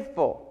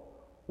faithful.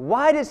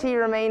 Why does He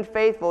remain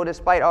faithful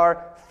despite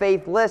our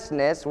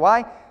faithlessness?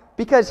 Why?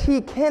 Because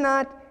He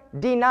cannot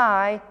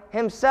deny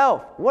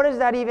Himself. What does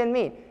that even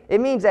mean?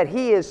 It means that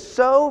He is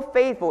so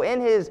faithful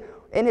in His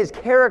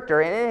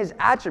character and in His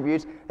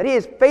attributes that He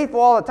is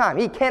faithful all the time.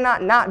 He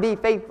cannot not be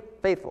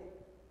faithful.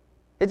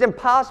 It's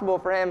impossible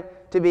for Him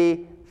to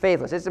be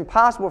faithless. It's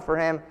impossible for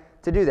Him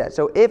to do that.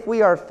 So if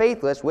we are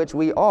faithless, which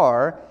we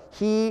are,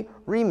 He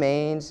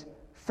remains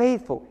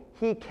faithful.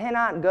 He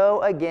cannot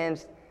go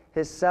against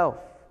Himself.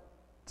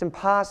 It's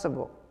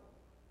impossible.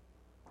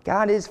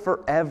 God is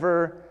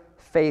forever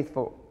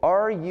faithful.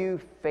 Are you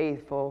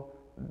faithful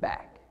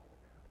back?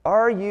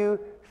 Are you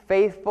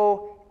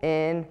faithful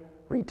in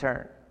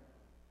return?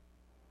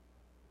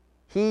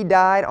 He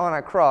died on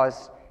a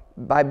cross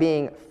by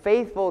being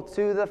faithful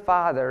to the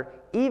Father,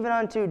 even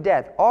unto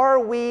death. Are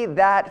we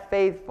that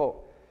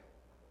faithful?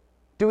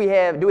 Do we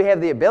have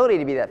the ability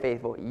to be that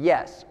faithful?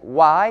 Yes.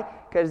 Why?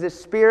 Because the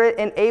Spirit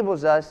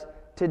enables us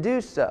to do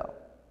so.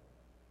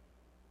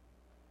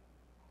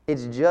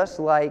 It's just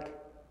like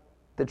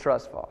the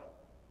trust fall.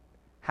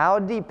 How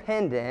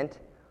dependent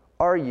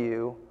are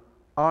you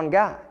on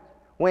God?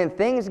 When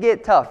things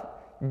get tough,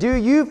 do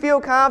you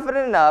feel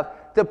confident enough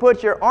to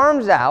put your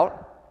arms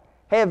out,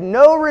 have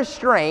no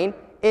restraint,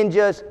 and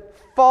just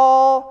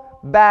fall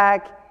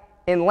back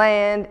and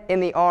land in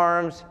the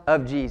arms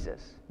of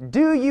Jesus?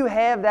 Do you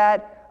have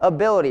that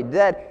ability,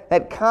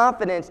 that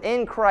confidence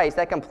in Christ,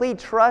 that complete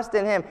trust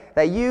in Him,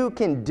 that you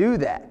can do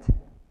that?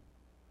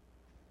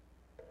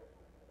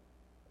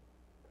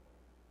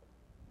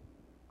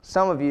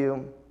 Some of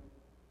you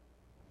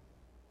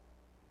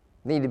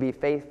need to be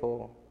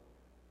faithful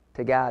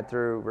to God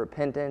through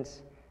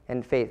repentance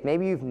and faith.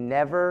 Maybe you've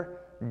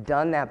never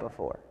done that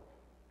before.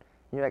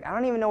 You're like, I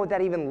don't even know what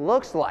that even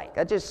looks like.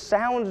 That just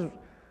sounds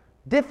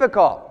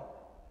difficult.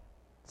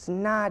 It's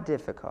not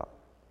difficult.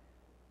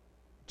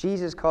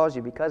 Jesus calls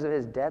you, because of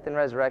His death and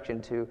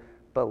resurrection, to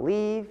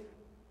believe,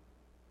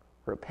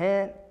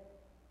 repent,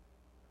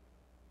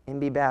 and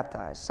be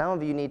baptized. Some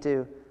of you need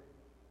to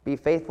be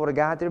faithful to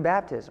God through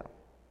baptism.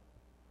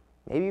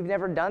 Maybe you've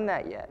never done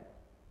that yet,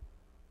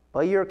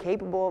 but you're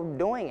capable of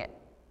doing it.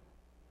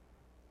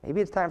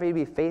 Maybe it's time for you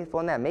to be faithful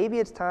in that. Maybe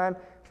it's time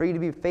for you to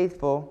be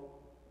faithful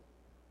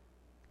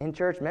in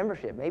church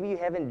membership. Maybe you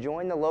haven't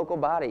joined the local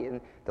body,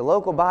 and the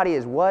local body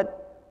is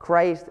what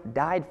Christ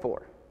died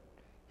for.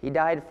 He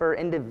died for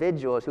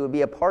individuals who would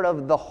be a part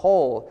of the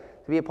whole,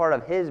 to be a part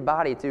of His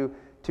body,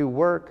 to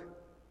work.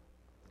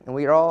 And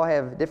we all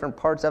have different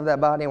parts of that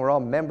body, and we're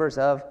all members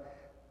of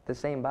the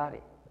same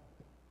body.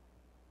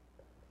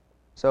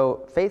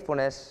 So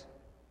faithfulness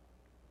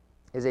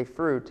is a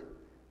fruit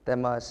that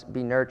must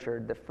be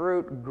nurtured. The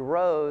fruit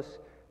grows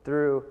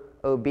through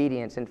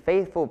obedience, and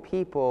faithful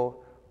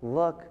people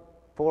look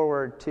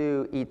forward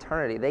to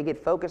eternity. They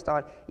get focused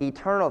on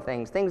eternal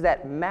things, things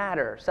that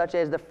matter, such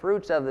as the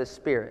fruits of the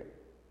Spirit.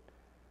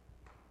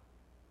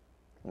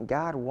 And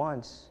God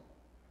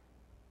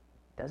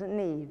doesn't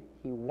need,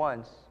 He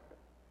wants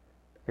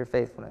your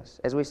faithfulness.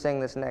 As we sing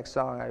this next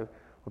song, I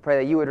will pray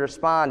that you would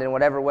respond in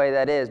whatever way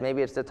that is.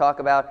 Maybe it's to talk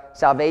about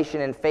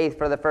salvation and faith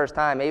for the first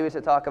time. Maybe it's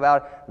to talk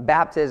about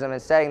baptism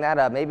and setting that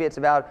up. Maybe it's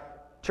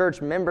about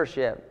church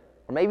membership.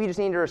 Or maybe you just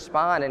need to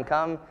respond and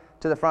come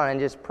to the front and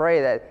just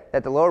pray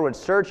that the Lord would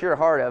search your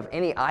heart of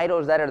any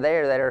idols that are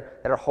there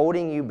that are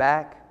holding you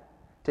back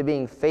to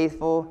being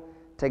faithful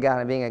to God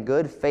and being a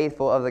good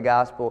faithful of the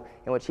gospel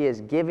in which He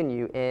has given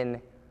you in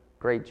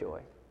great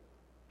joy.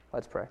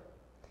 Let's pray.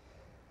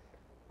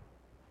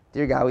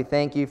 Dear God, we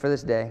thank You for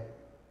this day.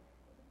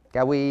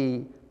 God,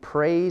 we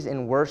praise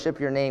and worship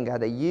Your name, God,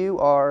 that You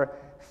are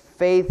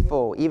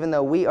faithful, even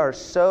though we are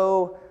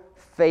so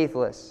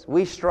faithless.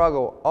 We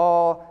struggle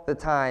all the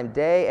time,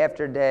 day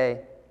after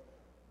day,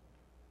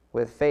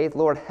 with faith.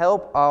 Lord,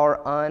 help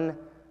our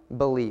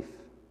unbelief.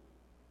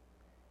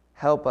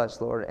 Help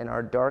us, Lord, in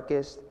our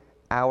darkest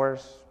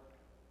hours.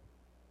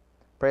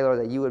 Pray, Lord,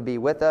 that you would be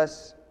with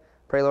us.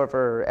 Pray, Lord,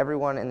 for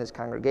everyone in this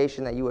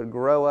congregation, that you would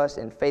grow us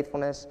in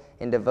faithfulness,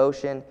 in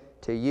devotion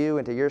to you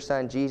and to your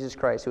Son, Jesus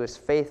Christ, who is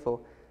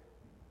faithful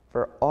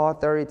for all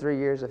 33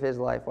 years of his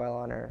life while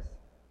on earth,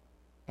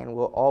 and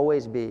will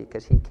always be,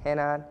 because he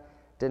cannot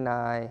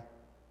deny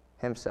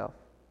himself.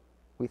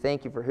 We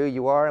thank you for who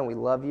you are, and we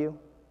love you.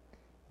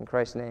 In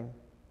Christ's name,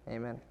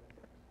 amen.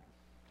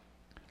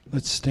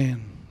 Let's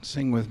stand.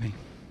 Sing with me.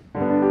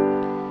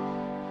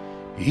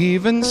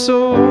 Even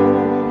so,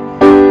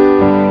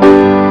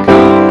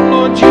 come,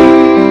 Lord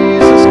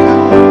Jesus,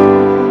 come.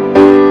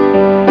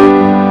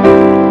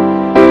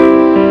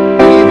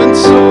 Even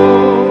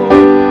so,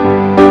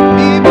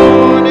 be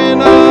born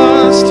in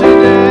us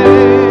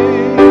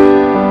today.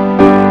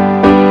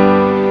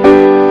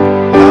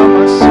 How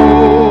my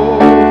soul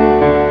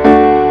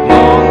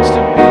longs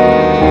to be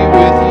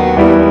with you,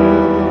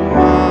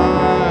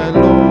 my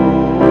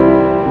Lord.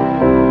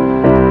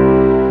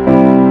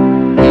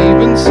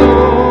 Even so,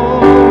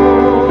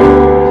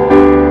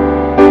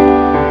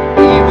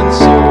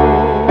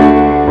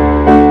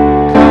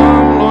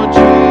 come, Lord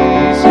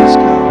Jesus,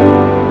 come.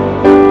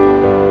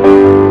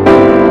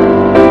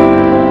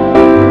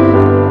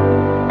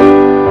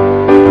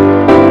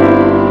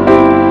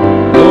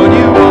 Lord,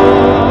 you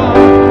are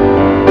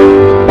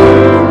the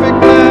perfect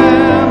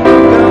Lamb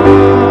of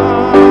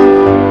God.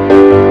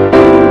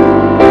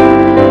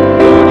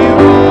 Lord, you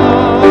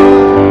are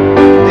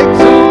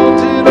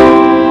exalted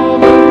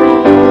over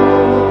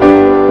all.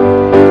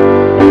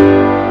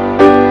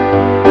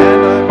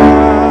 And I bow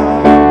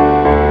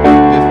before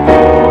you to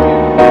worship you.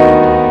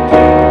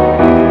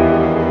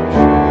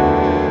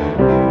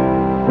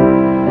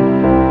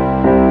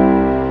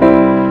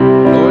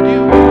 Lord,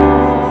 you are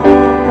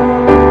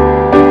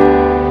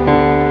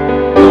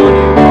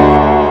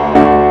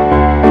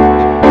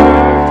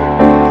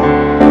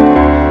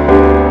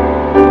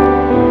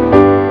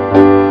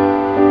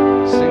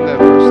sing that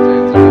first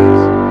stanza,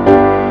 please.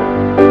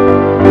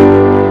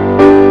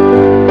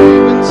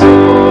 Even so,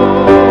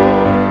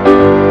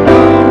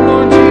 come,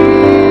 Lord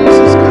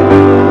Jesus,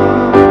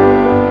 come.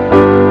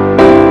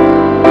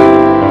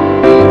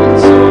 Even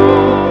so,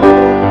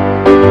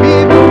 be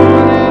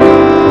born in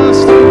us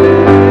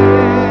today.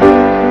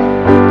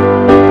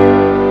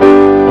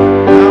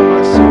 Now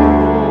my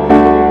soul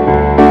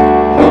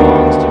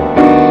longs to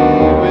be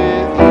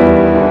with you,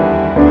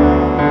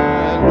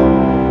 my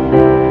Lord.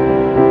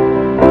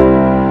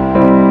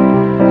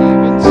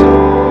 Even so,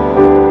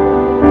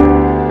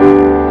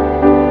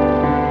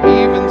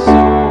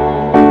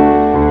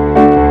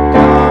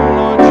 come,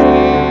 Lord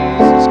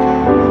Jesus,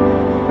 come.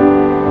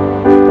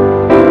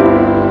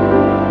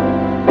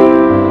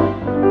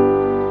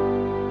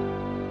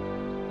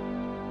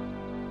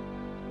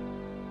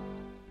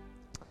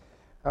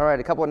 All right,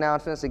 a couple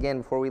announcements again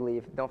before we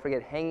leave. Don't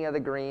forget, Hanging of the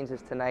Greens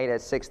is tonight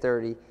at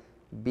 6:30.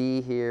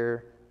 Be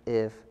here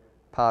if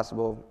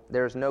possible.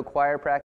 There's no choir practice.